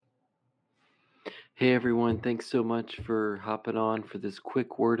Hey everyone, thanks so much for hopping on for this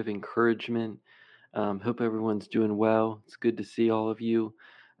quick word of encouragement. Hope everyone's doing well. It's good to see all of you.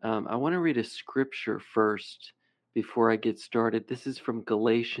 I want to read a scripture first before I get started. This is from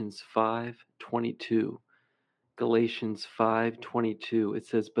Galatians 5:22. Galatians 5:22. It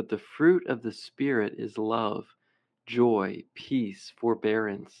says, "But the fruit of the Spirit is love, joy, peace,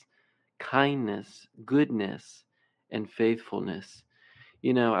 forbearance, kindness, goodness, and faithfulness."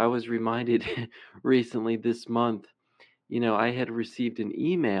 I was reminded recently this month, I had received an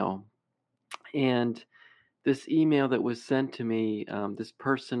email, and this email that was sent to me, this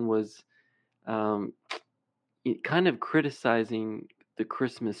person was um, kind of criticizing the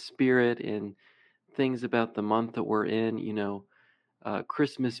Christmas spirit and things about the month that we're in,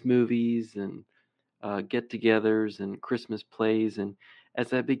 Christmas movies and get togethers and Christmas plays. And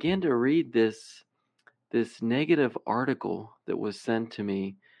as I began to read this negative article that was sent to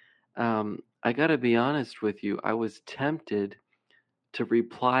me, I got to be honest with you, I was tempted to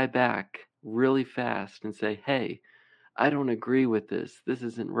reply back really fast and say, "Hey, I don't agree with this. This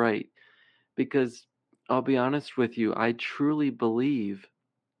isn't right." Because I'll be honest with you, I truly believe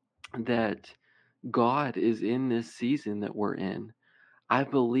that God is in this season that we're in. I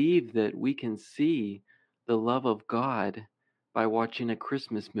believe that we can see the love of God by watching a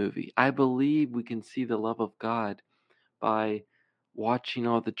Christmas movie. I believe we can see the love of God by watching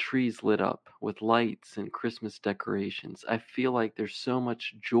all the trees lit up with lights and Christmas decorations. I feel like there's so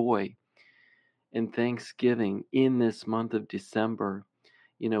much joy and thanksgiving in this month of December.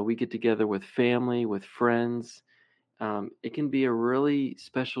 We get together with family, with friends. It can be a really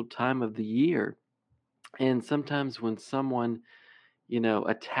special time of the year. And sometimes when someone,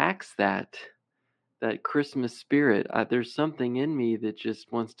 attacks that Christmas spirit, there's something in me that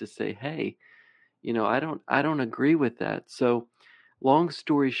just wants to say, "Hey, I don't agree with that." So, long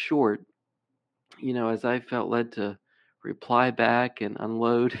story short, as I felt led to reply back and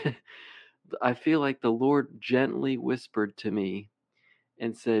unload, I feel like the Lord gently whispered to me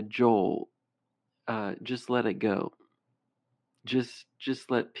and said, "Joel, just let it go.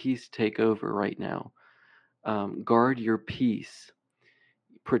 Just let peace take over right now. Guard your peace.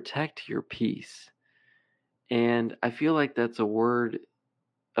 Protect your peace." And I feel like that's a word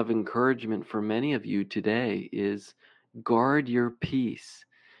of encouragement for many of you today is guard your peace.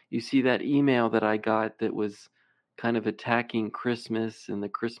 You see that email that I got that was kind of attacking Christmas and the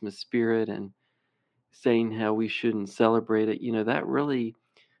Christmas spirit and saying how we shouldn't celebrate it. That really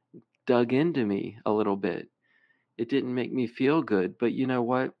dug into me a little bit. It didn't make me feel good, but you know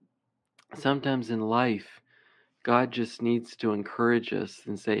what? Sometimes in life, God just needs to encourage us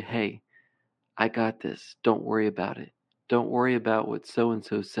and say, "Hey, I got this. Don't worry about it. Don't worry about what so and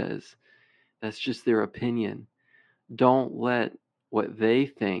so says. That's just their opinion. Don't let what they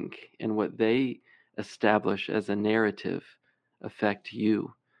think and what they establish as a narrative affect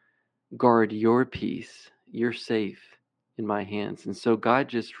you. Guard your peace. You're safe in my hands." And so God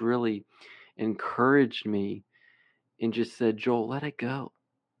just really encouraged me and just said, "Joel, let it go.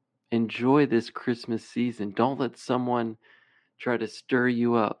 Enjoy this Christmas season. Don't let someone try to stir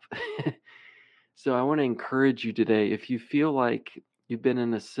you up." So I want to encourage you today, if you feel like you've been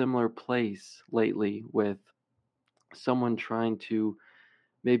in a similar place lately with someone trying to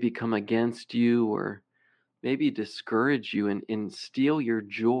maybe come against you or maybe discourage you and steal your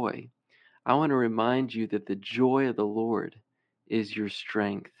joy, I want to remind you that the joy of the Lord is your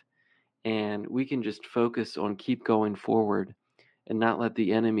strength. And we can just focus on keep going forward and not let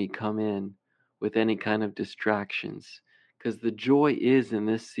the enemy come in with any kind of distractions. Because the joy is in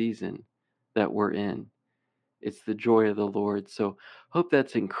this season that we're in. It's the joy of the Lord. So hope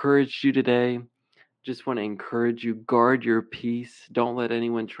that's encouraged you today. Just want to encourage you, guard your peace. Don't let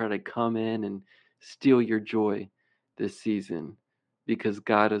anyone try to come in and steal your joy this season because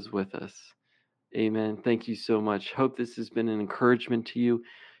God is with us. Amen. Thank you so much. Hope this has been an encouragement to you.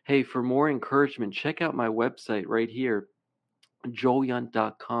 Hey, for more encouragement, check out my website right here,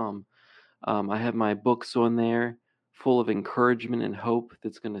 joelyunt.com. I have my books on there full of encouragement and hope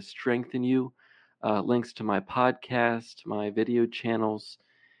that's going to strengthen you. Links to my podcast, my video channels,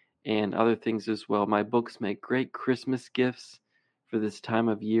 and other things as well. My books make great Christmas gifts for this time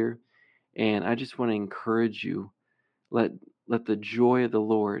of year. And I just want to encourage you, let let the joy of the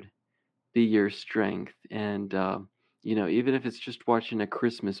Lord be your strength. And even if it's just watching a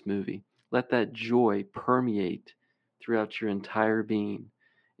Christmas movie, let that joy permeate throughout your entire being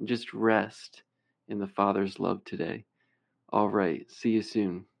and just rest in the Father's love today. All right. See you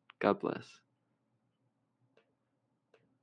soon. God bless.